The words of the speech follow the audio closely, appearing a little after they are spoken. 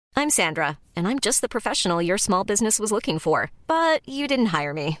I'm Sandra, and I'm just the professional your small business was looking for. But you didn't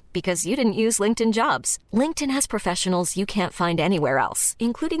hire me because you didn't use LinkedIn Jobs. LinkedIn has professionals you can't find anywhere else,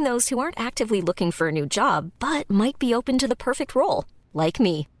 including those who aren't actively looking for a new job, but might be open to the perfect role, like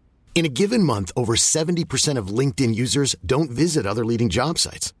me. In a given month, over 70% of LinkedIn users don't visit other leading job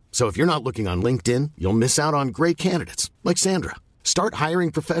sites. So if you're not looking on LinkedIn, you'll miss out on great candidates like Sandra. Start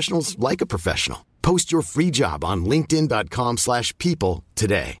hiring professionals like a professional. Post your free job on linkedin.com/people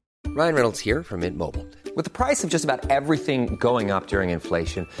today. Ryan Reynolds here from Mint Mobile. With the price of just about everything going up during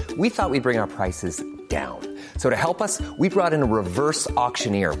inflation, we thought we'd bring our prices down. So to help us, we brought in a reverse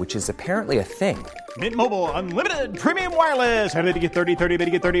auctioneer, which is apparently a thing. Mint Mobile Unlimited Premium Wireless. How to get 30, 30, bit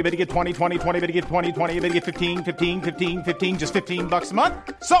to get 30, bit to get 20, 20, 20, bit to get 20, 20, bit to get 15, 15, 15, 15, just $15 a month?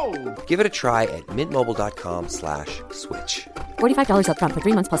 Sold! Give it a try at mintmobile.com/switch. $45 up front for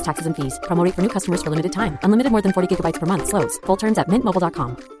 3 months plus taxes and fees. Promo rate for new customers for limited time. Unlimited more than 40 gigabytes per month. Slows full terms at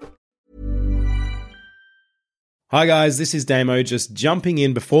mintmobile.com. Hi guys, this is Damo just jumping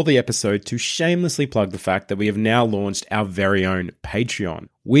in before the episode to shamelessly plug the fact that we have now launched our very own Patreon.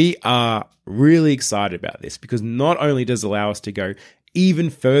 We are really excited about this because not only does it allow us to go even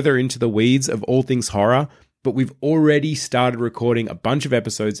further into the weeds of all things horror, but we've already started recording a bunch of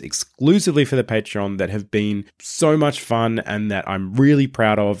episodes exclusively for the Patreon that have been so much fun and that I'm really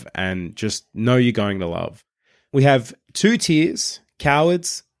proud of and just know you're going to love. We have 2 tiers,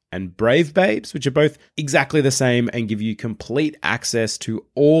 Cowards and Brave Babes, which are both exactly the same and give you complete access to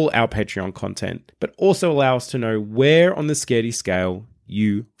all our Patreon content, but also allow us to know where on the scaredy scale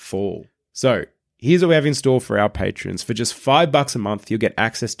you fall. So here's what we have in store for our patrons. For just $5 a month, you'll get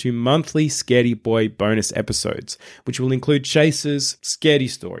access to monthly Scaredy Boy bonus episodes, which will include chasers, scaredy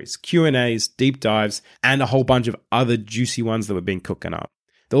stories, Q&As, deep dives, and a whole bunch of other juicy ones that we've been cooking up.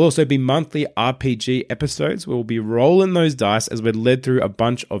 There'll also be monthly RPG episodes where we'll be rolling those dice as we're led through a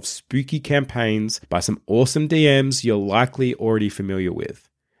bunch of spooky campaigns by some awesome DMs you're likely already familiar with.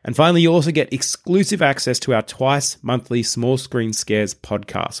 And finally, you also get exclusive access to our twice monthly Small Screen Scares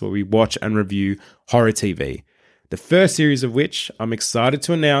podcast where we watch and review horror TV. The first series of which I'm excited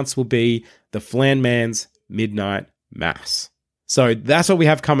to announce will be The Flan Man's Midnight Mass. So that's what we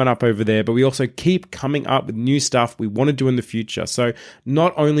have coming up over there, but we also keep coming up with new stuff we want to do in the future. So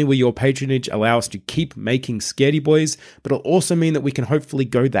not only will your patronage allow us to keep making Scaredy Boys, but it'll also mean that we can hopefully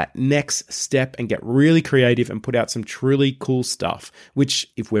go that next step and get really creative and put out some truly cool stuff, which,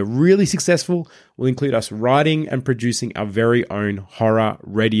 if we're really successful, will include us writing and producing our very own horror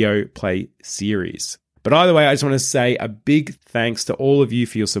radio play series. But either way, I just want to say a big thanks to all of you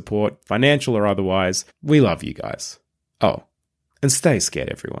for your support, financial or otherwise. We love you guys. Oh, and stay scared,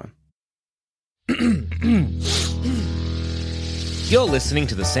 everyone. You're listening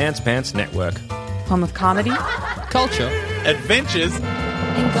to the Sans Pants Network. Home of comedy, culture, adventures,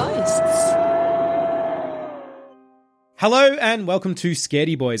 and ghosts. Hello and welcome to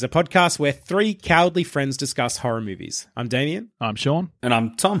Scaredy Boys, a podcast where 3 cowardly friends discuss horror movies. I'm Damien. I'm Sean. And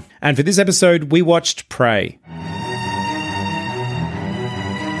I'm Tom. And for this episode, we watched Prey.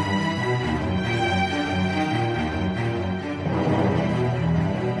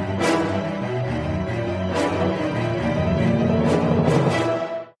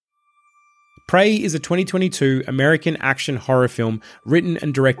 Prey is a 2022 American action horror film written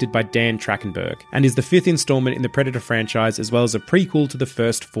and directed by Dan Trachtenberg and is the 5th installment in the Predator franchise as well as a prequel to the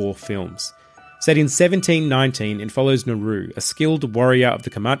first 4 films. Set in 1719, it follows Naru, a skilled warrior of the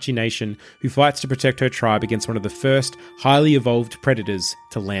Comanche Nation who fights to protect her tribe against one of the first highly evolved predators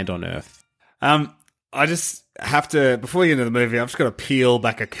to land on Earth. I just have to, before we get into the movie, I've just got to peel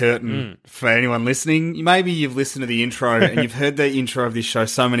back a curtain for anyone listening. Maybe you've listened to the intro and you've heard the intro of this show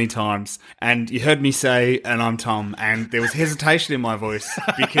so many times and you heard me say, and I'm Tom, and there was hesitation in my voice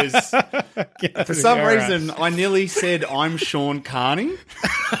because for some reason I nearly said I'm Sean Carney.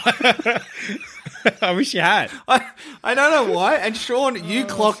 I wish you had. I don't know why. And Sean, you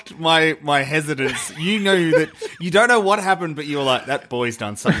clocked my hesitance. You knew that you don't know what happened, but you were like, that boy's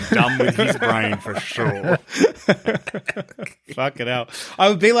done something dumb with his brain for sure. Fucking hell. I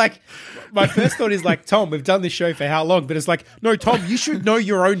would be like, my first thought is like, Tom, we've done this show for how long? But it's like, no, Tom, you should know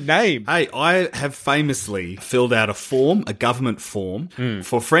your own name. Hey, I have famously filled out a form, a government form,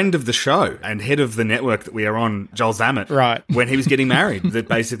 for a friend of the show and head of the network that we are on, Joel Zammett, right, when he was getting married, that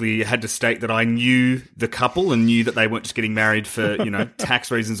basically had to state that I knew knew the couple and knew that they weren't just getting married for,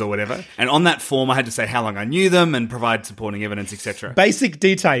 tax reasons or whatever. And on that form, I had to say how long I knew them and provide supporting evidence, etc. Basic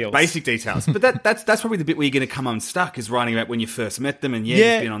details. But that's probably the bit where you're going to come unstuck, is writing about when you first met them and you've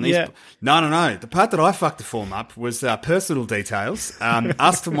been on these. Yeah. No. The part that I fucked the form up was personal details.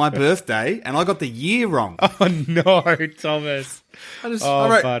 Asked for my birthday and I got the year wrong. Oh no, Thomas.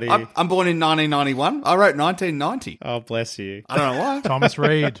 Buddy. I'm born in 1991. I wrote 1990. Oh, bless you. I don't know why. Thomas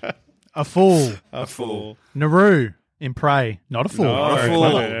Reid. A fool. A fool. Naru in Prey. Not a fool.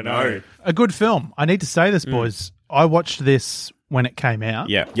 No. A good film. I need to say this, boys. I watched this when it came out.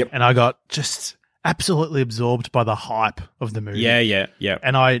 Yeah. Yep. And I got just absolutely absorbed by the hype of the movie. Yeah.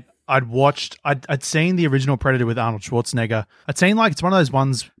 And I'd seen the original Predator with Arnold Schwarzenegger. I'd seen it's one of those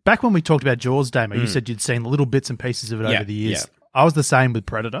ones, back when we talked about Jaws, Damo, you said you'd seen little bits and pieces of it over the years. Yeah. I was the same with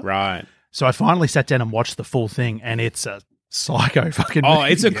Predator. Right. So I finally sat down and watched the full thing, and it's a psycho fucking movie. Oh,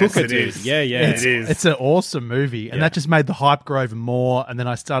 it's a cooker, it dude. is. Yeah. It is. It's an awesome movie, and that just made the hype grow even more. And then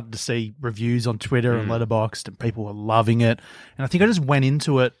I started to see reviews on Twitter and Letterboxd, and people were loving it. And I think I just went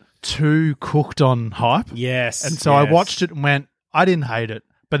into it too cooked on hype. Yes. And so I watched it and went, I didn't hate it.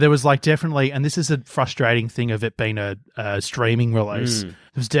 But there was definitely, and this is a frustrating thing of it being a streaming release, there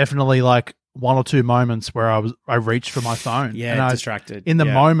was definitely one or two moments where I reached for my phone. Yeah, and I distracted. In the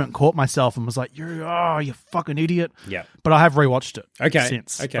moment, caught myself and was like, you fucking idiot. Yeah. But I have rewatched it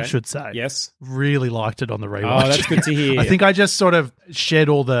since, Okay. I should say. Yes. Really liked it on the rewatch. Oh, that's good to hear. I think I just sort of shed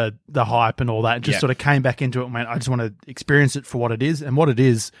all the hype and all that and just sort of came back into it and went, I just want to experience it for what it is. And what it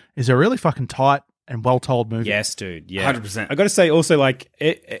is a really fucking tight and well-told movie. Yes, dude. Yeah. 100%. I got to say also,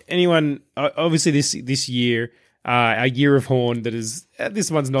 anyone, obviously this year, our year of horn that is, this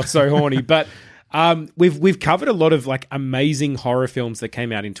one's not so horny, but we've covered a lot of amazing horror films that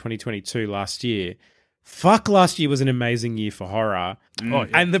came out in 2022 last year. Fuck, last year was an amazing year for horror. Oh, yeah.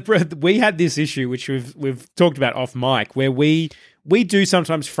 And we had this issue, which we've talked about off mic, where we do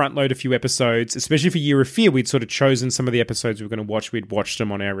sometimes front load a few episodes, especially for Year of Fear. We'd sort of chosen some of the episodes we were going to watch. We'd watched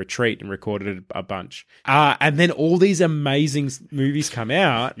them on our retreat and recorded a bunch. And then all these amazing movies come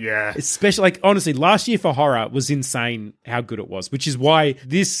out. Yeah. Especially, honestly, last year for horror was insane how good it was, which is why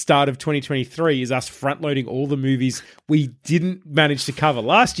this start of 2023 is us front loading all the movies we didn't manage to cover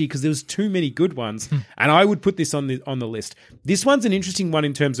last year because there was too many good ones. And I would put this on the list. This one's an interesting one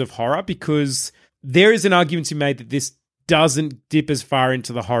in terms of horror because there is an argument to be made that this doesn't dip as far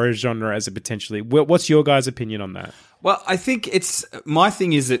into the horror genre as it potentially. What's your guys' opinion on that? Well, I think my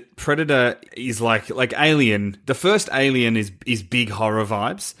thing is that Predator is like Alien. The first Alien is big horror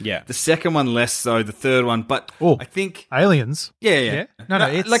vibes. Yeah. The second one less so. The third one, but I think Aliens. Yeah. No,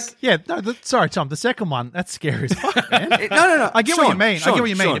 it's sorry, Tom. The second one, that's scary as fuck, man. No. I get what you mean.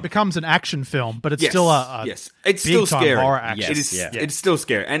 Sean. It becomes an action film, but it's still a it's still scary. Horror action. It's still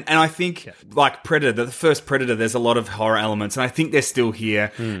scary. And I think Predator, the first Predator, there's a lot of horror elements, and I think they're still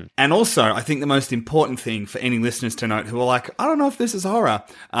here. And also, I think the most important thing for any listeners to note who are like, I don't know if this is horror.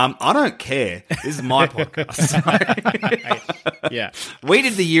 I don't care. This is my podcast. Yeah. We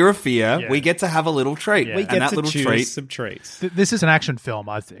did the Year of Fear. Yeah. We get to have a little treat. Yeah. We get to choose some treats. This is an action film,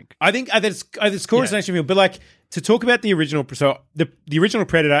 I think. I think at its core it's an action film, but to talk about the original, so the original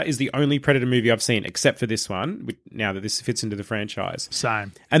Predator is the only Predator movie I've seen, except for this one, now that this fits into the franchise.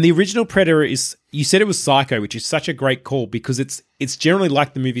 Same. And the original Predator is, you said it was Psycho, which is such a great call because it's generally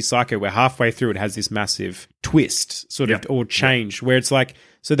like the movie Psycho, where halfway through it has this massive twist, or change, where it's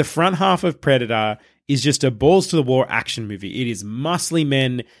so the front half of Predator is just a balls to the wall action movie. It is muscly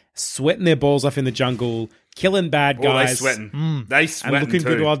men sweating their balls off in the jungle, killing bad guys. They sweating. They sweating and looking too.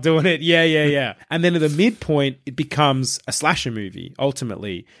 good while doing it. Yeah. And then at the midpoint, it becomes a slasher movie,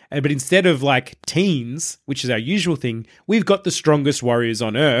 ultimately. But instead of teens, which is our usual thing, we've got the strongest warriors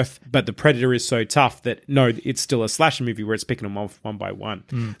on Earth, but the Predator is so tough that, no, it's still a slasher movie where it's picking them off one by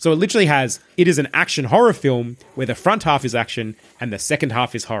one. So it literally it is an action horror film where the front half is action and the second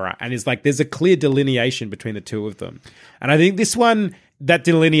half is horror. And it's there's a clear delineation between the two of them. And I think this one, that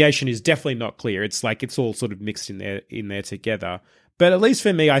delineation is definitely not clear. It's it's all sort of mixed in there together. But at least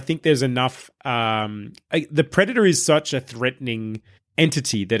for me, I think there's enough. The Predator is such a threatening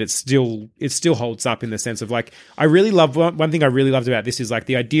entity that it still holds up in the sense of I really love one thing I really loved about this is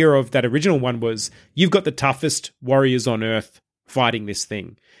the idea of that original one was you've got the toughest warriors on Earth fighting this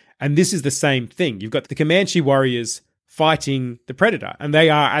thing, and this is the same thing. You've got the Comanche warriors fighting the Predator, and they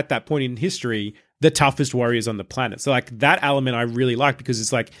are at that point in history the toughest warriors on the planet. So that element I really like because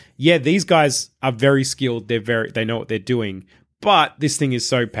it's these guys are very skilled. They know what they're doing, but this thing is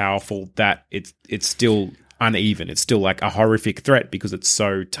so powerful that it's still uneven. It's still a horrific threat because it's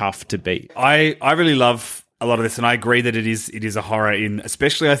so tough to beat. I really love a lot of this, and I agree that it is a horror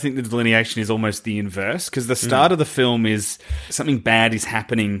especially I think the delineation is almost the inverse, because the start of the film is something bad is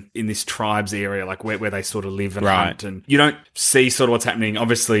happening in this tribe's area, like where they sort of live and hunt, and you don't see sort of what's happening.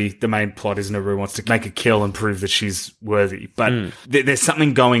 Obviously, the main plot is Naru wants to make a kill and prove that she's worthy, but there's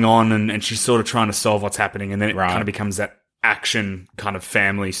something going on, and she's sort of trying to solve what's happening, and then it kind of becomes that action kind of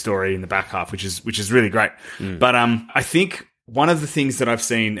family story in the back half, which is really great. But I think one of the things that I've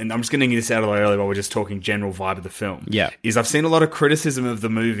seen, and I'm just getting this out of the way early while we're just talking general vibe of the film, is I've seen a lot of criticism of the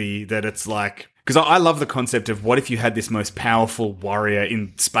movie that it's like, because I love the concept of what if you had this most powerful warrior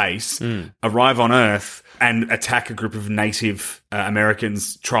in space arrive on Earth and attack a group of Native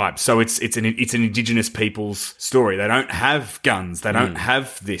Americans tribes. So it's an indigenous people's story. They don't have guns. They don't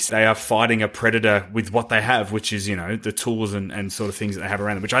have this. They are fighting a predator with what they have, which is, the tools and sort of things that they have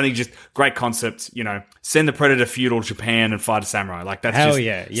around them, which I think is just great concept. Send the predator feudal Japan and fight a samurai. Like that's hell just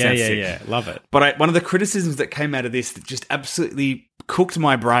yeah. Love it. But one of the criticisms that came out of this that just absolutely cooked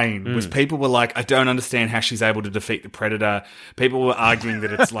my brain was people were like, I don't understand how she's able to defeat the predator. People were arguing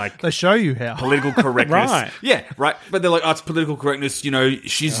that it's like they show you how political correctness. Right. Yeah, right. But they're like, oh, it's political correctness.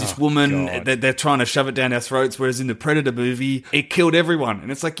 She's this woman. They're trying to shove it down our throats. Whereas in the Predator movie, it killed everyone.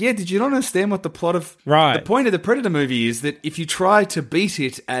 And it's like, yeah, did you not understand what the plot of the point of the Predator movie is? That if you try to beat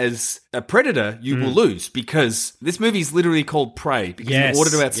it as a predator, you will lose, because this movie is literally called Prey. Because in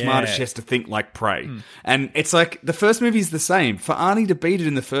order to outsmart it, she has to think like prey. And it's like the first movie is the same. For Arnie to beat it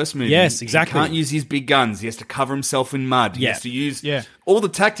in the first movie, yes, exactly. He can't use his big guns. He has to cover himself in mud. He has to use all the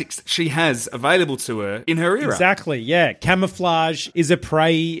tactics that she has available to her in her era. Exactly, yeah. Camouflage is a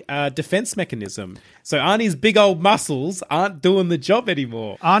prey defense mechanism. So Arnie's big old muscles aren't doing the job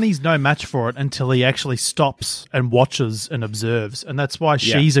anymore. Arnie's no match for it until he actually stops and watches and observes. And that's why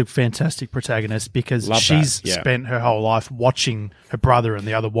she's a fantastic protagonist, because she's spent her whole life watching her brother and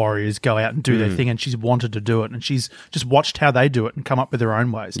the other warriors go out and do their thing, and she's wanted to do it, and she's just watched how they do it and come up with her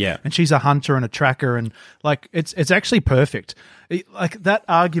own ways. Yeah. And she's a hunter and a tracker, and like it's actually perfect. Like that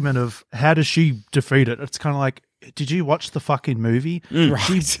argument of how does she defeat it? It's kind of like, did you watch the fucking movie?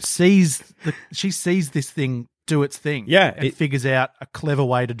 She sees this thing do its thing. Yeah. And figures out a clever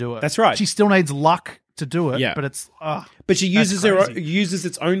way to do it. That's right. She still needs luck to do it, but it's but she uses uses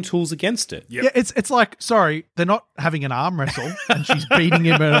its own tools against it. Yeah, it's like, sorry, they're not having an arm wrestle and she's beating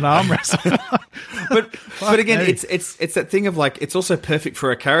him in an arm wrestle. but again, it's that thing of like, it's also perfect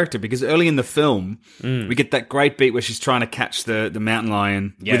for a character, because early in the film we get that great beat where she's trying to catch the mountain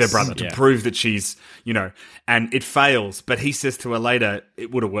lion with her brother to prove that she's, and it fails, but he says to her later,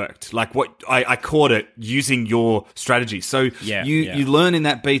 it would have worked. Like, what I caught it using your strategy. So you learn in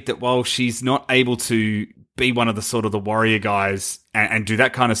that beat that while she's not able to be one of the sort of the warrior guys and do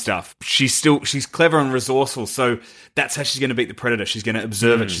that kind of stuff, she's clever and resourceful. So that's how she's going to beat the predator. She's going to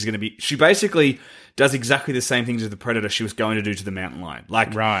observe it. She basically does exactly the same things as the predator she was going to do to the mountain lion.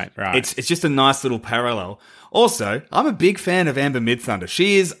 Like, right. It's just a nice little parallel. Also, I'm a big fan of Amber Midthunder.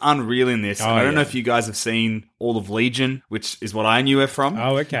 She is unreal in this. I don't know if you guys have seen all of Legion, which is what I knew her from.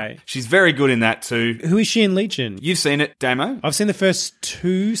 Oh, okay. She's very good in that too. Who is she in Legion? You've seen it, Damo? I've seen the first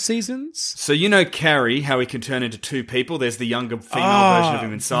 2 seasons. So you know Carrie, how he can turn into 2 people? There's the younger female version of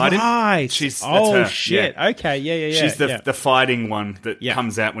him inside him. Right. That's her. Shit. Yeah. Okay, yeah. She's the fighting one that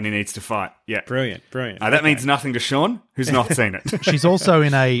comes out when he needs to fight. Yeah. Brilliant. That means nothing to Sean, who's not seen it. She's also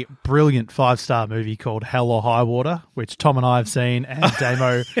in a brilliant 5-star movie called Hell or High Water, which Tom and I have seen, and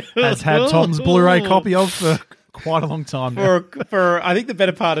Damo has had Tom's Blu-ray copy of for quite a long time now. For I think the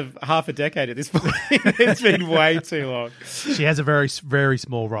better part of half a decade at this point. It's been way too long. She has a very, very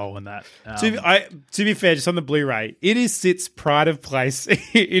small role in that. To be fair, just on the Blu-ray, it sits pride of place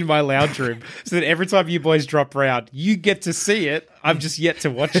in my lounge room, so that every time you boys drop round, you get to see it. I've just yet to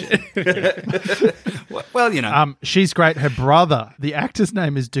watch it. Well, she's great. Her brother, the actor's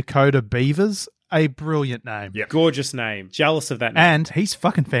name is Dakota Beavers. A brilliant name. Yep. Gorgeous name. Jealous of that name. And he's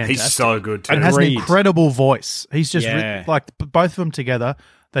fucking fantastic. He's so good too. And has an incredible voice. He's just like both of them together.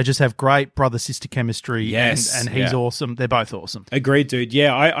 They just have great brother-sister chemistry. Yes. And he's awesome. They're both awesome. Agreed, dude.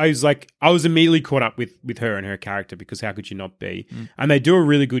 Yeah, I was immediately caught up with her and her character, because how could you not be? And they do a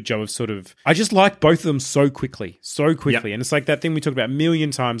really good job of I just like both of them so quickly. Yep. And it's like that thing we talked about a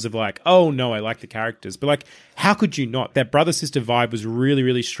million times of like, oh no, I like the characters. But like, how could you not? That brother-sister vibe was really,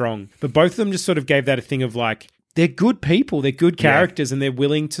 really strong. But both of them just sort of gave that a thing of like, they're good people, they're good characters, and they're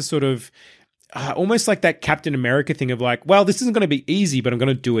willing to sort of almost like that Captain America thing of like, well, this isn't going to be easy, but I'm going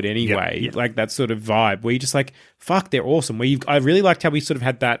to do it anyway. Yep. Like that sort of vibe where you're just like, fuck, they're awesome. I really liked how we sort of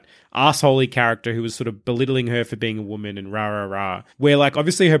had that assholey character who was sort of belittling her for being a woman and rah. Where like,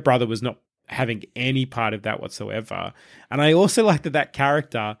 obviously her brother was not having any part of that whatsoever. And I also like that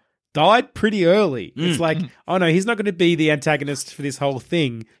character died pretty early. It's like, oh no, he's not going to be the antagonist for this whole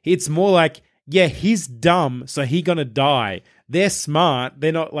thing. It's more like, yeah, he's dumb, so he's going to die. They're smart.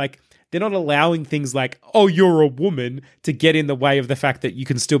 They're not allowing things like, oh, you're a woman to get in the way of the fact that you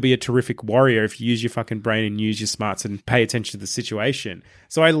can still be a terrific warrior if you use your fucking brain and use your smarts and pay attention to the situation.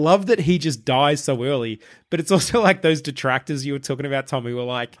 So I love that he just dies so early, but it's also like those detractors you were talking about, Tommy, were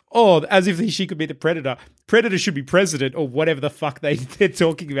like, oh, as if she could be the Predator. Predator should be president or whatever the fuck they're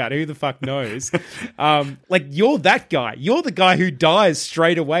talking about. Who the fuck knows? Like, you're that guy. You're the guy who dies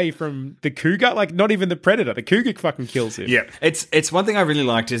straight away from the cougar. Like, not even the Predator. The cougar fucking kills him. Yeah. It's one thing I really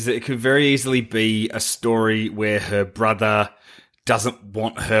liked is that it could very easily be a story where her brother doesn't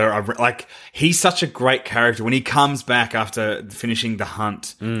want her. Like, he's such a great character when he comes back after finishing the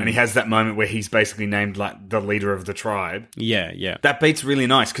hunt and he has that moment where he's basically named like the leader of the tribe. Yeah, yeah. That beat's really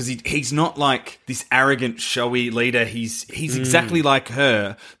nice because he's not like this arrogant, showy leader. He's exactly like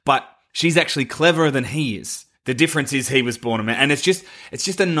her, but she's actually cleverer than he is. The difference is he was born a man. And it's just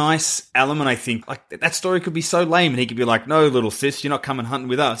a nice element, I think. Like, that story could be so lame and he could be like, no, little sis, you're not coming hunting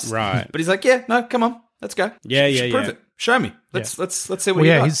with us. Right. But he's like, yeah, no, come on, let's go. Yeah. Prove it. Show me. Let's see what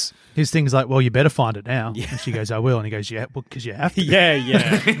you got. His thing's like, well, you better find it now. Yeah. And she goes, I will. And he goes, yeah, well, because you have to. Yeah.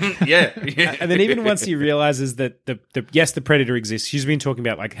 yeah. And then even once he realizes that the Predator exists, she's been talking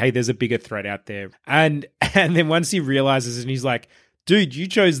about like, hey, there's a bigger threat out there. And then once he realizes and he's like, dude, you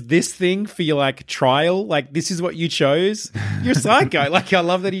chose this thing for your like trial. Like, this is what you chose. You're a psycho. Like, I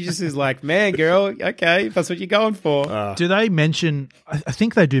love that he just is like, man, girl, okay, if that's what you're going for. Do they mention? I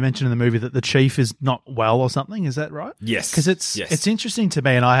think they do mention in the movie that the chief is not well or something. Is that right? Yes, because it's interesting to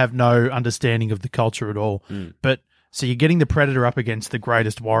me, and I have no understanding of the culture at all. But so you're getting the Predator up against the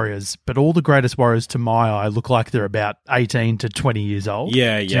greatest warriors, but all the greatest warriors, to my eye, look like they're about 18 to 20 years old.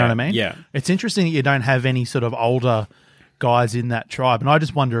 Yeah, do you know what I mean? Yeah, it's interesting that you don't have any sort of older guys in that tribe, and I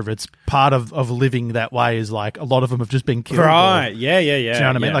just wonder if it's part of living that way is like a lot of them have just been killed. Right, yeah. Do you know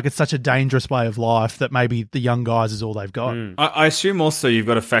what I mean? Like, it's such a dangerous way of life that maybe the young guys is all they've got. I assume also you've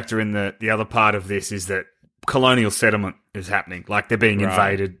got to factor in the other part of this is that colonial settlement is happening. Like, they're being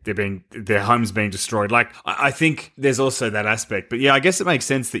invaded, their homes being destroyed. Like, I think there's also that aspect. But yeah, I guess it makes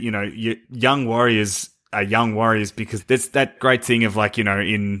sense that, you know, young warriors are young warriors because there's that great thing of like, you know,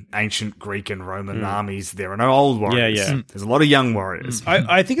 in ancient Greek and Roman armies, there are no old warriors. Yeah. There's a lot of young warriors.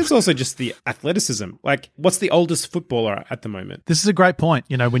 I think it's also just the athleticism. Like, what's the oldest footballer at the moment? This is a great point.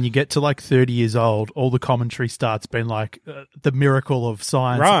 You know, when you get to like 30 years old, all the commentary starts being like the miracle of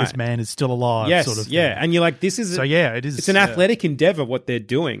science that this man is still alive. Yes, sort of thing. yeah. And you're like, this is... So yeah, it is. It's an athletic endeavor what they're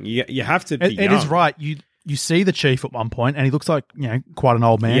doing. You have to be young. It is right. You see the chief at one point, and he looks like, you know, quite an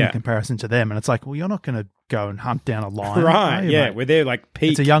old man in comparison to them. And it's like, well, you're not going to go and hunt down a lion, right? You, yeah, mate? where they're like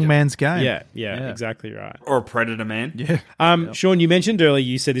peaked. It's a young man's game. Yeah, exactly right. Or a predator man. Yeah. Sean, you mentioned earlier,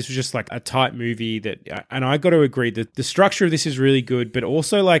 you said this was just like a tight movie that, and I got to agree that the structure of this is really good, but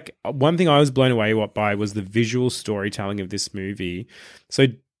also like one thing I was blown away by was the visual storytelling of this movie. So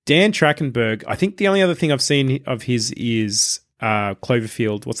Dan Trachtenberg, I think the only other thing I've seen of his is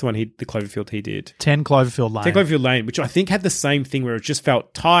Cloverfield. What's the one the Cloverfield he did? 10 Cloverfield Lane. 10 Cloverfield Lane, which I think had the same thing where it just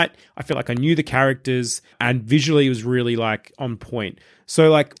felt tight. I felt like I knew the characters and visually it was really like on point. So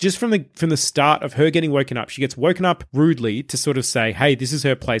like just from the start of her getting woken up, she gets woken up rudely to sort of say, hey, this is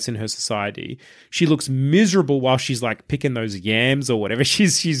her place in her society. She looks miserable while she's like picking those yams or whatever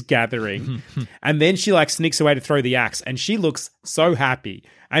she's gathering. And then she like sneaks away to throw the axe and she looks so happy.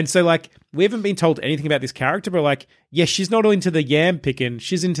 And so like we haven't been told anything about this character, but like, yes, she's not into the yam picking,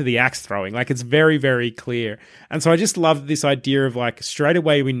 she's into the axe throwing. Like it's very, very clear. And so I just love this idea of like straight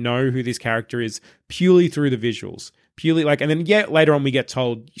away we know who this character is purely through the visuals. Purely like, and then later on we get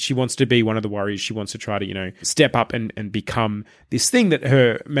told she wants to be one of the warriors. She wants to try to, you know, step up and become this thing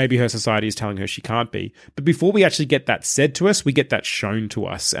that maybe her society is telling her she can't be. But before we actually get that said to us, we get that shown to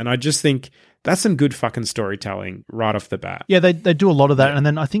us. And I just think that's some good fucking storytelling right off the bat. Yeah, they do a lot of that. Yeah. And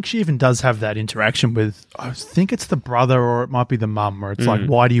then I think she even does have that interaction with, I think it's the brother or it might be the mum, where it's like,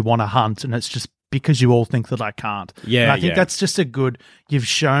 why do you want to hunt? And it's just because you all think that I can't. Yeah, and I think that's just you've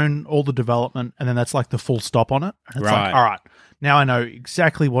shown all the development and then that's like the full stop on it. And it's like, all right, now I know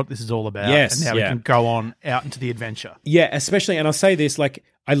exactly what this is all about. Yes, and now we can go on out into the adventure. Yeah, especially, and I'll say this, like,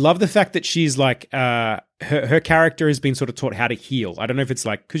 I love the fact that she's like, her character has been sort of taught how to heal. I don't know if it's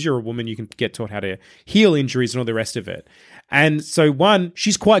like, because you're a woman, you can get taught how to heal injuries and all the rest of it. And so one,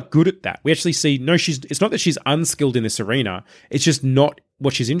 she's quite good at that. We actually see, it's not that she's unskilled in this arena. It's just not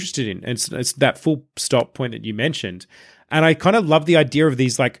what she's interested in. And it's that full stop point that you mentioned. And I kind of love the idea of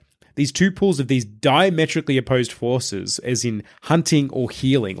these two pools of these diametrically opposed forces, as in hunting or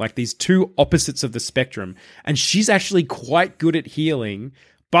healing, like these two opposites of the spectrum. And she's actually quite good at healing,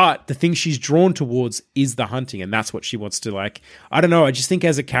 But the thing she's drawn towards is the hunting, and that's what she wants to like. I don't know. I just think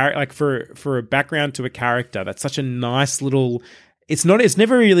as a character, like for a background to a character, that's such a nice little. It's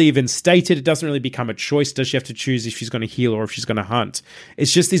never really even stated. It doesn't really become a choice. Does she have to choose if she's going to heal or if she's going to hunt?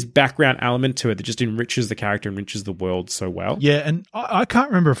 It's just this background element to it that just enriches the character, enriches the world so well. Yeah, and I can't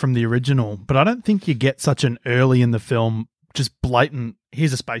remember from the original, but I don't think you get such an early in the film just blatant,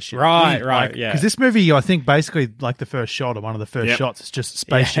 here's a spaceship. Right, yeah. Because this movie, I think basically like the first shot or one of the first shots is just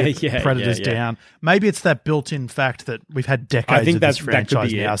spaceship, predators down. Maybe it's that built-in fact that we've had decades of this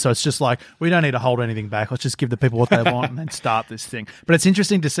franchise now. So it's just like, we don't need to hold anything back. Let's just give the people what they want and then start this thing. But it's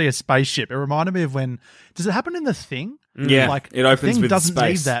interesting to see a spaceship. It reminded me of when, does it happen in The Thing? Yeah, like it opens the thing with doesn't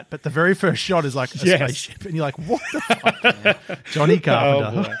space. need that, but the very first shot is like a spaceship, and you're like, "What the fuck?" Johnny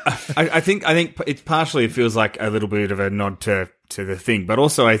Carpenter. I think it's partially, it feels like a little bit of a nod to The Thing, but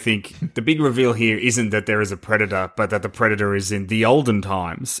also I think the big reveal here isn't that there is a predator, but that the predator is in the olden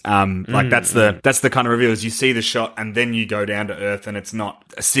times. Like that's the kind of reveal is you see the shot and then you go down to Earth and it's not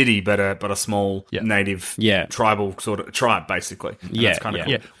a city but a small native tribal sort of tribe basically. And that's kind of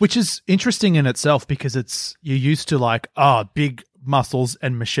cool. Which is interesting in itself because you're used to like big muscles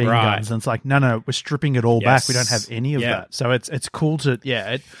and machine guns, and it's like no, we're stripping it all back. We don't have any of that. So it's cool to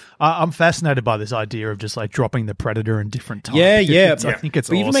I'm fascinated by this idea of just like dropping the predator in different times. I think it's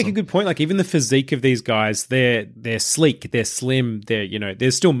but awesome. You even make a good point. Like even the physique of these guys, they're sleek, they're slim,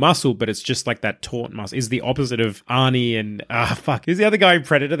 there's still muscle, but it's just like that taut muscle. Is the opposite of Arnie and who's the other guy in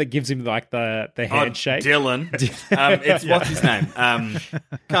Predator that gives him like the handshake? Dylan. It's what's his name?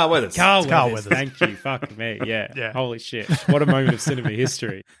 Carl Weathers. Carl Weathers. Thank you. Fuck me. Yeah. Holy shit. What a moment of cinema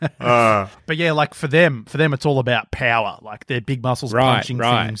history. But yeah, like for them it's all about power. Like they're big muscles punching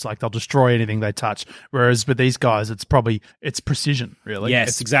things. Like they'll destroy anything they touch. Whereas with these guys, it's precision, really. Yes,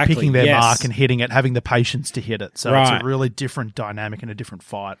 it's exactly. Picking their mark and hitting it, having the patience to hit it. So it's a really different dynamic and a different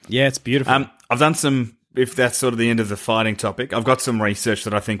fight. Yeah, it's beautiful. I've done some. If that's sort of the end of the fighting topic, I've got some research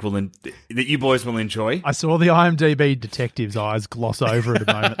that I think that you boys will enjoy. I saw the IMDb detective's eyes gloss over at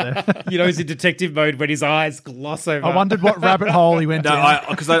a moment there. He's in detective mode when his eyes gloss over. I wondered what rabbit hole he went down.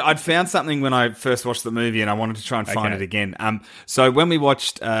 Because I'd found something when I first watched the movie and I wanted to try and find it again. So when we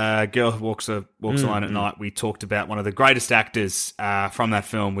watched Girl Who Walks Alone at Night, we talked about one of the greatest actors from that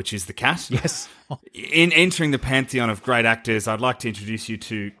film, which is the cat. Yes. In entering the pantheon of great actors, I'd like to introduce you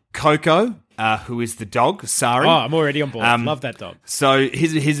to Coco, who is the dog, Sari. Oh, I'm already on board. Love that dog. So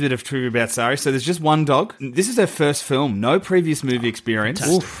here's a bit of trivia about Sari. So there's just one dog. This is her first film. No previous movie experience.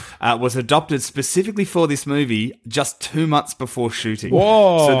 Was adopted specifically for this movie just 2 months before shooting.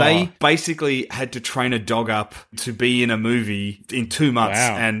 Whoa. So they basically had to train a dog up to be in a movie in 2 months.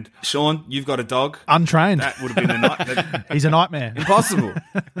 Wow. And Sean, you've got a dog. Untrained. That would have been a nightmare. He's a nightmare. Impossible.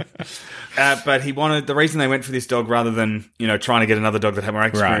 But the reason they went for this dog rather than, trying to get another dog that had more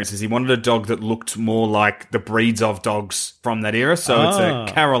experience is he wanted a dog that looked more like the breeds of dogs from that era. So it's a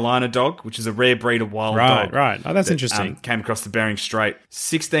Carolina dog, which is a rare breed of wild dog. Right. Oh, that's interesting. Came across the Bering Strait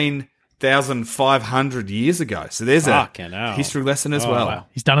 16,500 years ago. So there's a history lesson as well. Wow.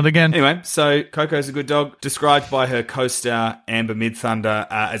 He's done it again. Anyway, so Coco's a good dog, described by her co-star Amber Midthunder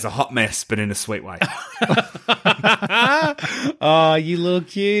as a hot mess, but in a sweet way. Oh, you little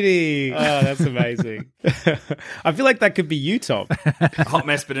cutie. Oh, that's amazing. I feel like that could be you, Tom. A hot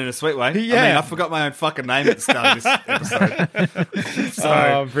mess, but in a sweet way. Yeah. I mean, I forgot my own fucking name at the start of this episode.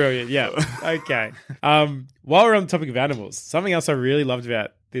 Oh, brilliant. Yeah. Okay. While we're on the topic of animals, something else I really loved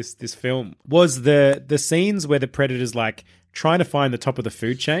about this film was the scenes where the predator's like trying to find the top of the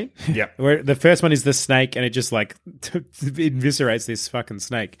food chain. Yeah. Where the first one is the snake and it just like eviscerates this fucking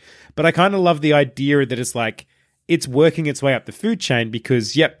snake. But I kind of love the idea that it's like it's working its way up the food chain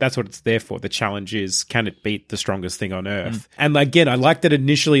because, that's what it's there for. The challenge is, can it beat the strongest thing on Earth? And again, I like that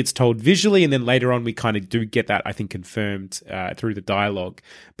initially it's told visually and then later on we kind of do get that, I think, confirmed through the dialogue.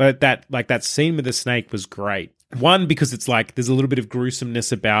 But that scene with the snake was great. One, because it's like there's a little bit of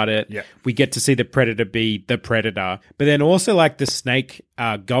gruesomeness about it. Yeah. We get to see the predator be the predator. But then also like the snake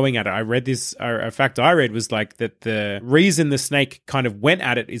going at it. I read this, a fact I read was like that the reason the snake kind of went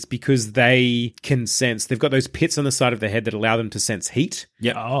at it is because they can sense. They've got those pits on the side of their head that allow them to sense heat.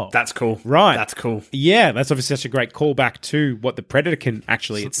 Yeah. Oh. That's cool. Right. That's cool. Yeah, that's obviously such a great callback to what the predator can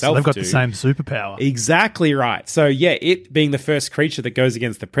actually itself do. So they've got the same superpower. Exactly right. So yeah, it being the first creature that goes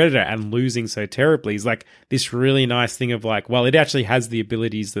against the predator and losing so terribly is like this really nice thing of like, well, it actually has the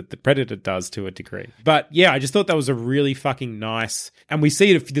abilities that the predator does to a degree. But yeah, I just thought that was a really fucking nice, and we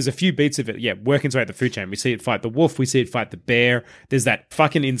see it, there's a few beats of it, working its way up the food chain. We see it fight the wolf, we see it fight the bear. There's that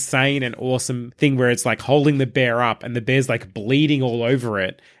fucking insane and awesome thing where it's like holding the bear up and the bear's like bleeding all over over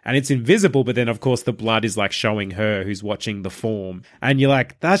it and it's invisible, but then of course the blood is like showing her who's watching the form. And you're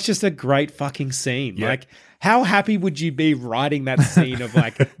like, that's just a great fucking scene. Yeah. Like, how happy would you be writing that scene of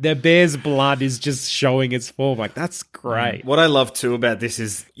like the bear's blood is just showing its form? Like, that's great. What I love too about this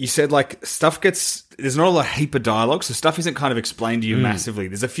is you said like stuff there's not a heap of dialogue, so stuff isn't kind of explained to you massively.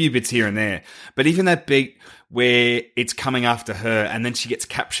 There's a few bits here and there, but even that bit where it's coming after her and then she gets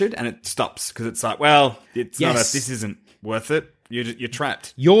captured and it stops because it's like, well, it's not this isn't worth it. You're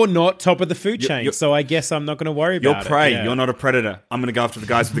trapped. You're not top of the food chain, so I guess I'm not going to worry about it. You're prey. Yeah. You're not a predator. I'm going to go after the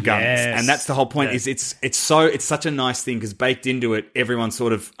guys with the guns. Yes. And that's the whole point. Is it's such a nice thing because baked into it, everyone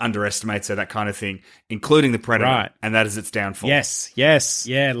sort of underestimates her, that kind of thing, including the predator. Right. And that is its downfall. Yes.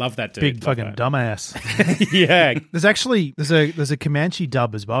 Yeah, love that dude. Big fucking dumbass. Yeah. There's a Comanche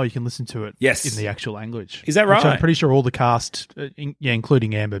dub as well. You can listen to it in the actual language. Is that right? Which I'm pretty sure all the cast,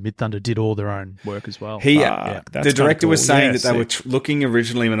 including Amber Midthunder, did all their own work as well. The director was saying that they were looking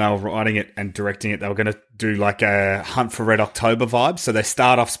originally when they were writing it and directing it, they were going to do like a Hunt for Red October vibe. So they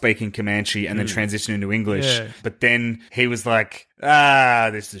start off speaking Comanche and then transition into English. Yeah. But then he was like,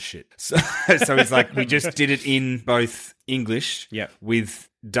 this is shit. So he's like, we just did it in both English with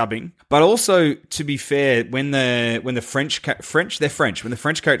dubbing, but also, to be fair, when the French when the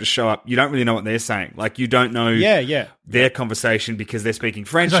French characters show up, you don't really know what they're saying. Like, you don't know their conversation because they're speaking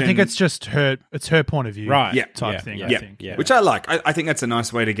French. I think it's just her point of view, right? Type thing. I think. Which I like. I think that's a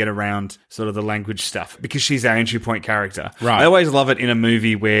nice way to get around sort of the language stuff because she's our entry point character. Right. I always love it in a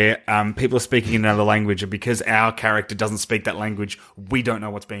movie where people are speaking in another language, and because our character doesn't speak that language, we don't know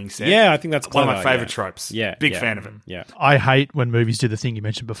what's being said. Yeah, I think that's one of my favorite tropes. Yeah, big fan of it. Yeah, I hate when movies do the thing you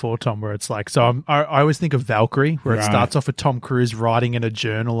mentioned before, Tom, where it's like, so I always think of Valkyrie, where it starts off with Tom Cruise writing in a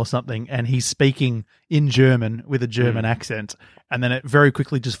journal or something, and he's speaking in German with a German accent, and then it very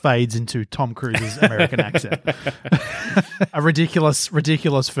quickly just fades into Tom Cruise's American accent. A ridiculous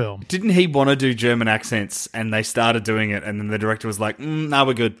film. Didn't he want to do German accents, and they started doing it, and then the director was like, no,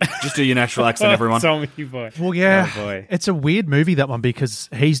 we're good. Just do your natural accent, everyone. Tell me, boy. Well, yeah. Oh, boy. It's a weird movie, that one, because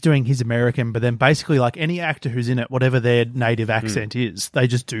he's doing his American, but then basically like any actor who's in it, whatever their native accent is, they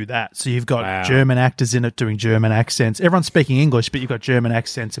just do that. So you've got German actors in it doing German accents. Everyone's speaking English, but you've got German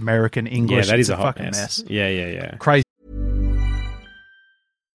accents, American, English. Yeah, that is a hot fucking mess. Yeah. Crazy.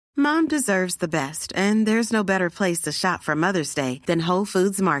 Mom deserves the best, and there's no better place to shop for Mother's Day than Whole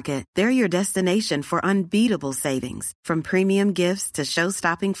Foods Market. They're your destination for unbeatable savings, from premium gifts to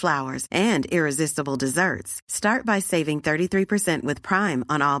show-stopping flowers and irresistible desserts. Start by saving 33% with Prime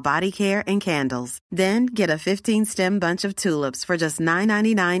on all body care and candles. Then get a 15-stem bunch of tulips for just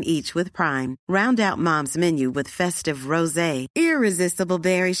 $9.99 each with Prime. Round out Mom's menu with festive rosé, irresistible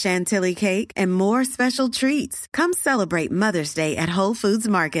berry chantilly cake, and more special treats. Come celebrate Mother's Day at Whole Foods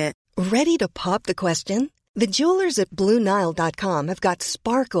Market. Ready to pop the question? The jewelers at BlueNile.com have got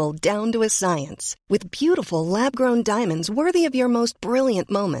sparkle down to a science with beautiful lab-grown diamonds worthy of your most brilliant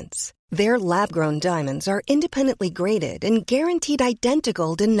moments. Their lab-grown diamonds are independently graded and guaranteed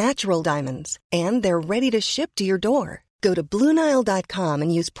identical to natural diamonds, and they're ready to ship to your door. Go to BlueNile.com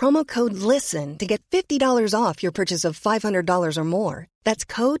and use promo code LISTEN to get $50 off your purchase of $500 or more. That's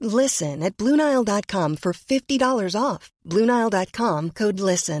code LISTEN at BlueNile.com for $50 off. BlueNile.com, code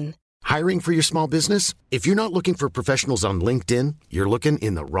LISTEN. Hiring for your small business? If you're not looking for professionals on LinkedIn, you're looking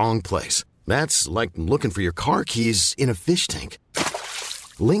in the wrong place. That's like looking for your car keys in a fish tank.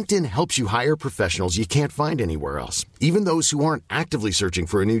 LinkedIn helps you hire professionals you can't find anywhere else, even those who aren't actively searching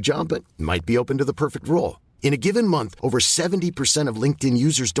for a new job but might be open to the perfect role. In a given month, over 70% of LinkedIn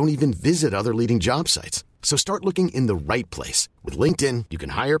users don't even visit other leading job sites. So start looking in the right place. With LinkedIn, you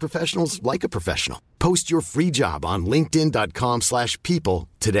can hire professionals like a professional. Post your free job on linkedin.com/people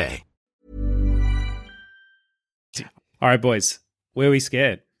today. All right, boys. Were we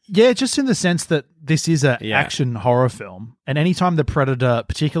scared? Yeah, just in the sense that this is an action horror film, and anytime the predator,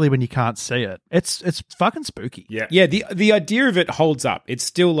 particularly when you can't see it, it's fucking spooky. Yeah. The idea of it holds up. It's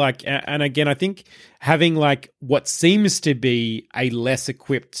still like, and again, I think having like what seems to be a less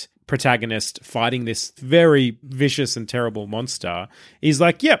equipped protagonist fighting this very vicious and terrible monster is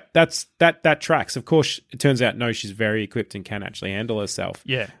like, yep, that tracks. Of course, it turns out no, she's very equipped and can actually handle herself.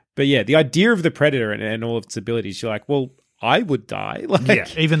 Yeah. But yeah, the idea of the predator and all of its abilities, you're like, well, I would die.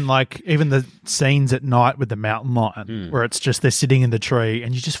 Even the scenes at night with the mountain lion, where it's just they're sitting in the tree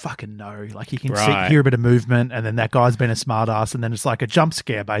and you just fucking know, like you can hear a bit of movement, and then that guy's been a smart ass, and then it's like a jump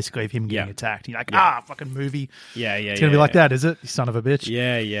scare basically of him getting attacked. You're like, fucking movie. It's gonna be like that, is it? You son of a bitch.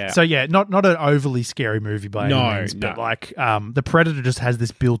 Yeah. So yeah, not an overly scary movie by any means, but like the predator just has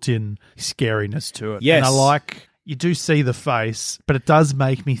this built-in scariness to it. Yes. And I like, you do see the face, but it does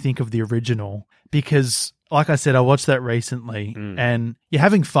make me think of the original because like I said, I watched that recently, and you're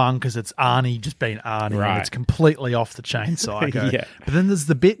having fun because it's Arnie just being Arnie, Right. and it's completely off the chain psycho. Yeah. But then there's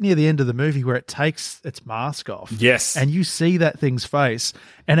the bit near the end of the movie where it takes its mask off. Yes. And you see that thing's face,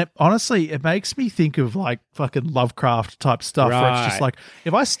 and it honestly, it makes me think of like fucking Lovecraft type stuff where it's just Right. like,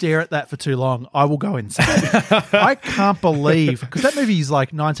 if I stare at that for too long, I will go insane. I can't believe, because that movie is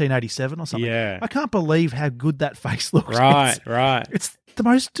like 1987 or something. Yeah. I can't believe how good that face looks. Right, right. It's the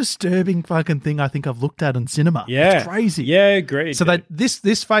most disturbing fucking thing I think I've looked at in cinema. Yeah. It's crazy. Yeah, agreed. So that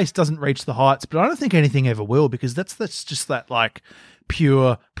this face doesn't reach the heights, but I don't think anything ever will, because that's just that like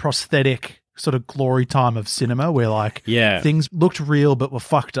pure prosthetic sort of glory time of cinema where like things looked real but were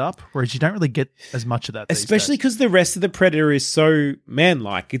fucked up, whereas you don't really get as much of that these Especially days. because the rest of the Predator is so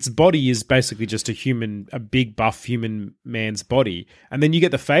man-like. Its body is basically just a big buff human man's body. And then you get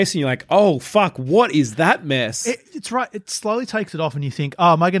the face and you're like, oh, fuck, what is that mess? It's right. It slowly takes it off and you think,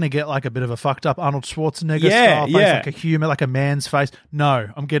 oh, am I going to get like a bit of a fucked up Arnold Schwarzenegger style face, like a human, like a man's face? No,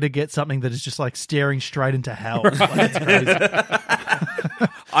 I'm going to get something that is just like staring straight into hell. Like, it's crazy.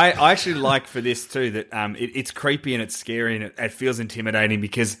 I actually like for this too that it's creepy and it's scary and it feels intimidating,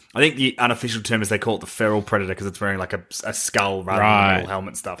 because I think the unofficial term is they call it the feral predator because it's wearing like a skull rather than a little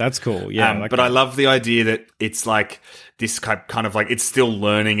helmet stuff. That's cool. Yeah, but I love the idea that it's like this kind of like it's still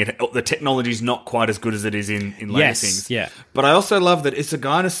learning. The technology is not quite as good as it is in later things. Yeah. But I also love that it's a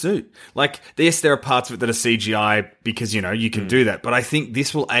guy in a suit. Like, yes, there are parts of it that are CGI because, you know, you can do that. But I think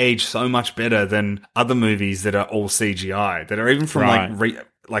this will age so much better than other movies that are all CGI, that are even from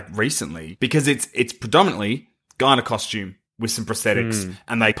recently, because it's predominantly guy in a costume with some prosthetics,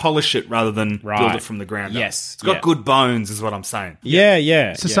 and they polish it rather than build it from the ground up. Yes. It's got good bones, is what I'm saying. Yeah.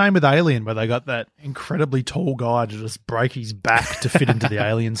 It's the same with Alien, where they got that incredibly tall guy to just break his back to fit into the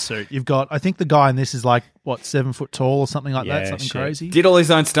alien suit. You've got, I think the guy in this is like, 7 foot tall or something like that, something crazy. Did all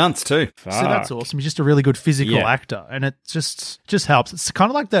his own stunts too. So that's awesome. He's just a really good physical actor, and it just helps. It's kind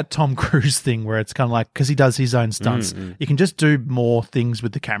of like that Tom Cruise thing where it's kind of like, because he does his own stunts, you can just do more things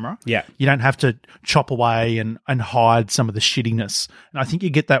with the camera. Yeah. You don't have to chop away and hide some of the shittiness. And I think you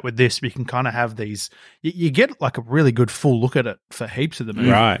get that with this. You can kind of have these, you get like a really good full look at it for heaps of the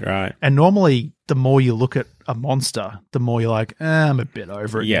movie. Right. And normally, the more you look at a monster, the more you're like, I'm a bit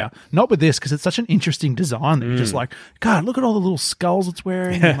over it now. Not with this, because it's such an interesting design that you're just like, God, look at all the little skulls it's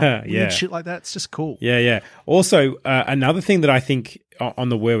wearing. And like weird shit like that. It's just cool. Yeah. Also, another thing that I think on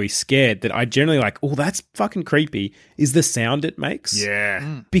the Were We Scared that I generally like, oh, that's fucking creepy, is the sound it makes.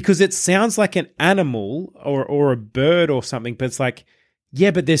 Yeah. Because it sounds like an animal or a bird or something, but it's like, yeah,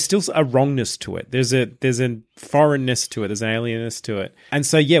 but there's still a wrongness to it. There's a foreignness to it. There's an alienness to it. And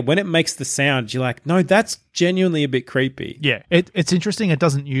so, yeah, when it makes the sound, you're like, no, that's genuinely a bit creepy. Yeah, it's interesting it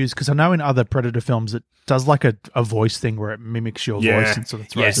doesn't use, because I know in other Predator films it does like a voice thing where it mimics your voice and sort of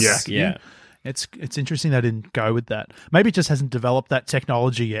throws it back at you. It's interesting they didn't go with that. Maybe it just hasn't developed that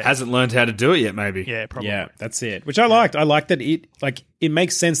technology yet. Hasn't learned how to do it yet, maybe. Yeah, probably. Yeah, that's it. Which I liked. I liked that it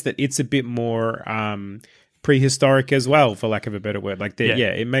makes sense that it's a bit more prehistoric as well, for lack of a better word. Like,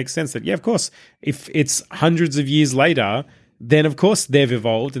 it makes sense that, of course, if it's hundreds of years later, then of course they've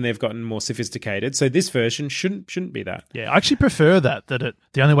evolved and they've gotten more sophisticated. So this version shouldn't be that. Yeah, I actually prefer that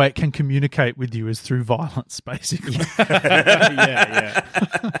the only way it can communicate with you is through violence, basically. Yeah.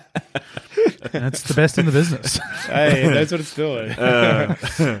 And it's the best in the business. Hey, that's what it's doing.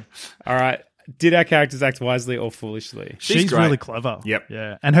 All right. Did our characters act wisely or foolishly? She's really clever. Yep.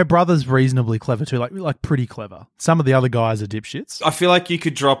 Yeah. And her brother's reasonably clever too, like pretty clever. Some of the other guys are dipshits. I feel like you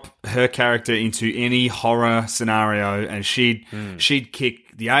could drop her character into any horror scenario and she'd kick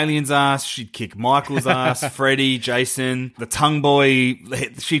the alien's ass, she'd kick Michael's ass, Freddy, Jason, the tongue boy,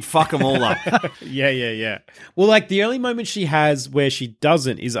 she'd fuck them all up. Yeah. Well, like the only moment she has where she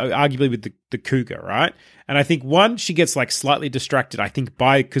doesn't is arguably with the cougar, right? And I think one, she gets like slightly distracted, I think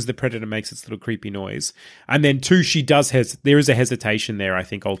because the predator makes its little creepy noise. And then two, she does there is a hesitation there, I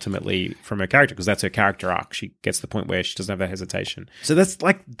think, ultimately from her character, because that's her character arc. She gets to the point where she doesn't have that hesitation. So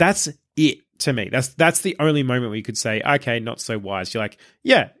that's it to me. That's the only moment where you could say, okay, not so wise. You're like,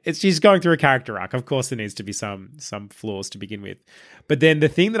 yeah, she's going through a character arc. Of course there needs to be some flaws to begin with. But then the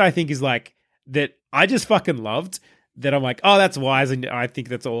thing that I think is like, that I just fucking loved, that I'm like, oh, that's wise, and I think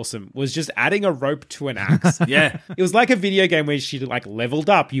that's awesome, was just adding a rope to an axe. Yeah. It was like a video game where she like leveled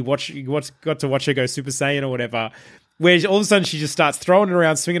up. You got to watch her go Super Saiyan or whatever, where all of a sudden she just starts throwing it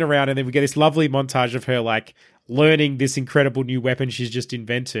around, swinging around, and then we get this lovely montage of her like learning this incredible new weapon she's just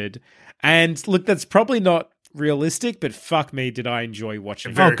invented. And look, that's probably not realistic, but fuck me, did I enjoy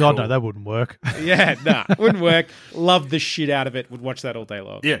watching it. Oh, God, no, that wouldn't work. Yeah, nah, wouldn't work. Love the shit out of it. Would watch that all day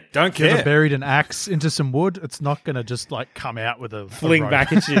long. Yeah, don't If you ever care. buried an axe into some wood, it's not going to just like come out with a Fling rope.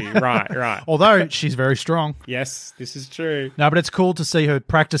 back at you. Right. Although she's very strong. Yes, this is true. No, but it's cool to see her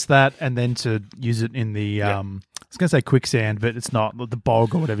practice that and then to use it in the, I was going to say quicksand, but it's not, the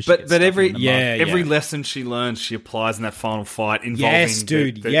bog or whatever. But every Yeah. lesson she learns, she applies in that final fight involving Yes,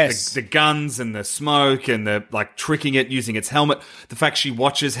 dude, yes. the guns and the smoke and the like tricking it using its helmet. The fact she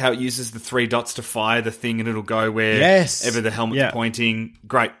watches how it uses the 3 dots to fire the thing and it'll go wherever the helmet's pointing.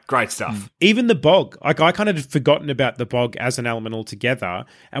 Great stuff. Even the bog. Like, I kind of had forgotten about the bog as an element altogether.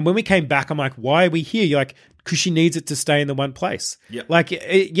 And when we came back, I'm like, why are we here? You're like, because she needs it to stay in the one place. Yep. Like,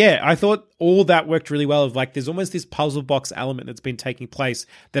 I thought all that worked really well. Of like, there's almost this puzzle box element that's been taking place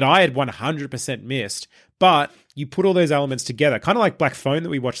that I had 100% missed. But you put all those elements together, kind of like Black Phone that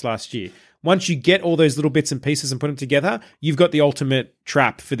we watched last year. Once you get all those little bits and pieces and put them together, you've got the ultimate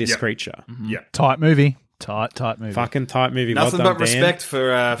trap for this creature. Yeah. Tight movie. Tight movie. Fucking tight movie. Nothing well done, but Dan. respect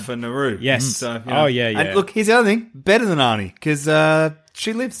for Naru. Yes. So, you Oh, yeah. And look, here's the other thing. Better than Arnie, because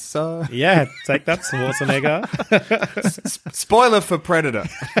she lives, so... Yeah, take that, Schwarzenegger. Spoiler for Predator.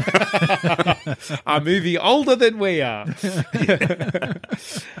 A movie older than we are.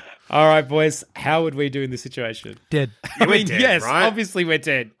 All right, boys. How would we do in this situation? Dead. I mean, dead, yes, right? obviously we're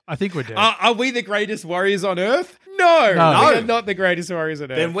dead. I think we're dead. Are we the greatest warriors on Earth? No. No. We are not the greatest warriors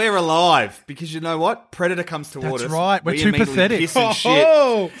on Earth. Then we're alive, because you know what? Predator comes toward That's us. right. We're we too immediately pathetic. piss and shit.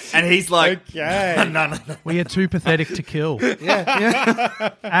 Oh, And he's like, okay. no. We are too pathetic to kill.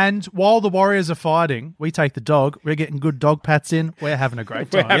 Yeah. And while the warriors are fighting, we take the dog. We're getting good dog pats in. We're having a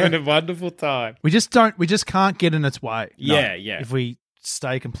great We're time. having a wonderful time. We just can't get in its way. Yeah. If we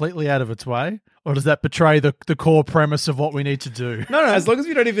stay completely out of its way, or does that betray the core premise of what we need to do? No. As long as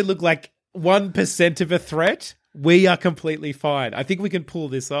we don't even look like 1% of a threat, we are completely fine. I think we can pull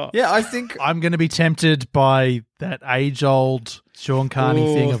this off. Yeah, I think... I'm going to be tempted by that age-old Sean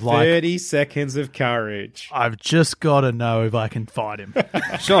Carney thing of like 30 seconds of courage. I've just got to know if I can fight him.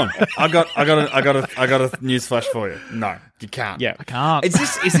 Sean, I got a news flash for you. No, you can't. Yeah. I can't. Is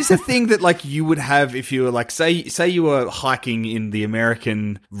this a thing that like you would have if you were like say you were hiking in the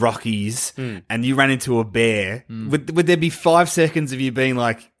American Rockies and you ran into a bear? Would there be 5 seconds of you being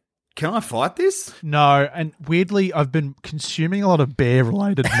like, can I fight this? No, and weirdly, I've been consuming a lot of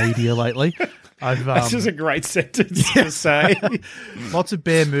bear-related media lately. That's just a great sentence to say. Lots of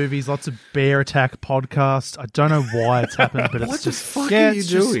bear movies, lots of bear attack podcasts. I don't know why it's happened, but it's What the just fuck are you it's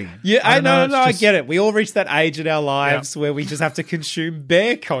just- doing? Yeah, I don't know, know, it's I just- get it. We all reach that age in our lives where we just have to consume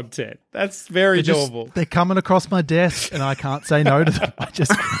bear content. That's very doable. They're coming across my desk, and I can't say no to them. I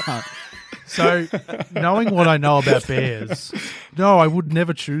just can't. So, knowing what I know about bears, no, I would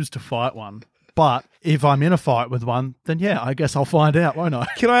never choose to fight one. But if I'm in a fight with one, then yeah, I guess I'll find out, won't I?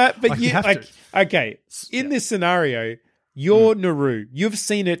 Can I? But Like, you, you have like, to. okay, in this scenario, you're Naru. You've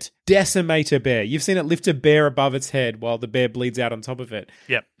seen it decimate a bear. You've seen it lift a bear above its head while the bear bleeds out on top of it.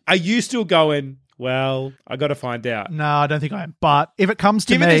 Yep. Are you still going, well, I got to find out? No, I don't think I am. But if it comes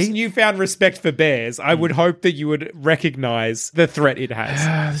to Given this me, newfound respect for bears, I would hope that you would recognize the threat it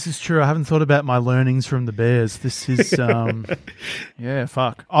has. this is true. I haven't thought about my learnings from the bears. This is, yeah,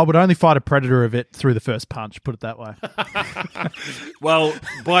 fuck. I would only fight a predator of it through the first punch, put it that way. Well,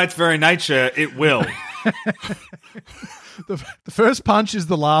 by its very nature, it will. The first punch is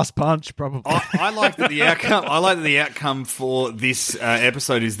the last punch, probably. I like that the outcome. I like that the outcome for this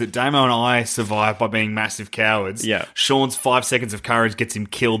episode is that Damo and I survive by being massive cowards. Yeah. Sean's 5 seconds of courage gets him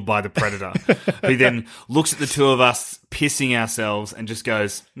killed by the predator. He then looks at the two of us pissing ourselves and just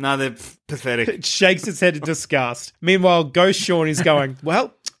goes, "No, they're pathetic." It shakes its head in disgust. Meanwhile, Ghost Sean is going,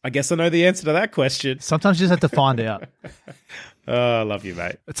 well, I guess I know the answer to that question. Sometimes you just have to find out. Oh, I love you,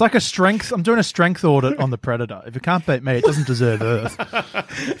 mate. It's like I'm doing a strength audit on the predator. If it can't beat me, it doesn't deserve Earth.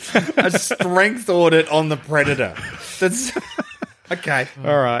 A strength audit on the predator. That's okay.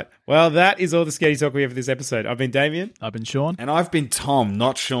 All right. Well, that is all the scary talk we have for this episode. I've been Damien. I've been Sean. And I've been Tom,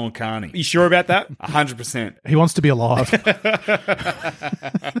 not Sean Carney. You sure about that? 100%. He wants to be alive.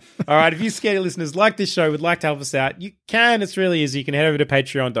 All right. If you scaredy listeners like this show, would like to help us out, you can. It's really easy. You can head over to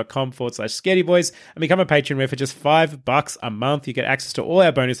patreon.com/scaredyboys and become a patron where for just $5 a month, you get access to all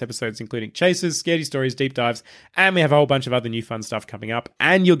our bonus episodes, including chases, scaredy stories, deep dives, and we have a whole bunch of other new fun stuff coming up.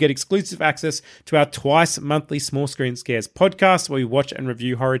 And you'll get exclusive access to our twice monthly Small Screen Scares podcast where we watch and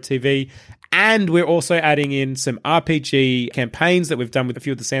review horror TV. And we're also adding in some RPG campaigns that we've done with a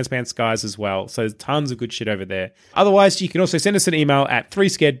few of the Sanspants guys as well. So tons of good shit over there. Otherwise, you can also send us an email at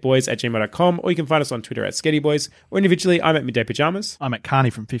 3scaredboys@gmail.com, or you can find us on Twitter at ScaredyBoys, or individually, I'm at Midday Pajamas. I'm at Carney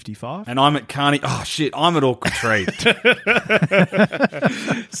from 55. And I'm at Carney. Oh, shit. I'm at Awkward Tree.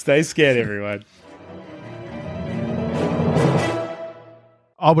 Stay scared, everyone.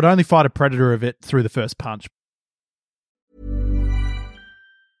 I would only fight a predator of it through the first punch.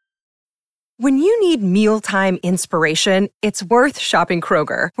 When you need mealtime inspiration, it's worth shopping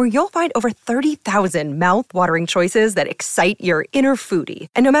Kroger, where you'll find over 30,000 mouth-watering choices that excite your inner foodie.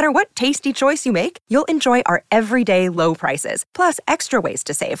 And no matter what tasty choice you make, you'll enjoy our everyday low prices, plus extra ways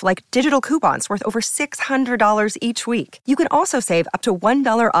to save, like digital coupons worth over $600 each week. You can also save up to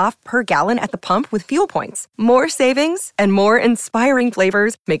 $1 off per gallon at the pump with fuel points. More savings and more inspiring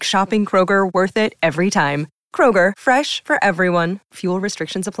flavors make shopping Kroger worth it every time. Kroger, fresh for everyone. Fuel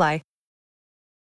restrictions apply.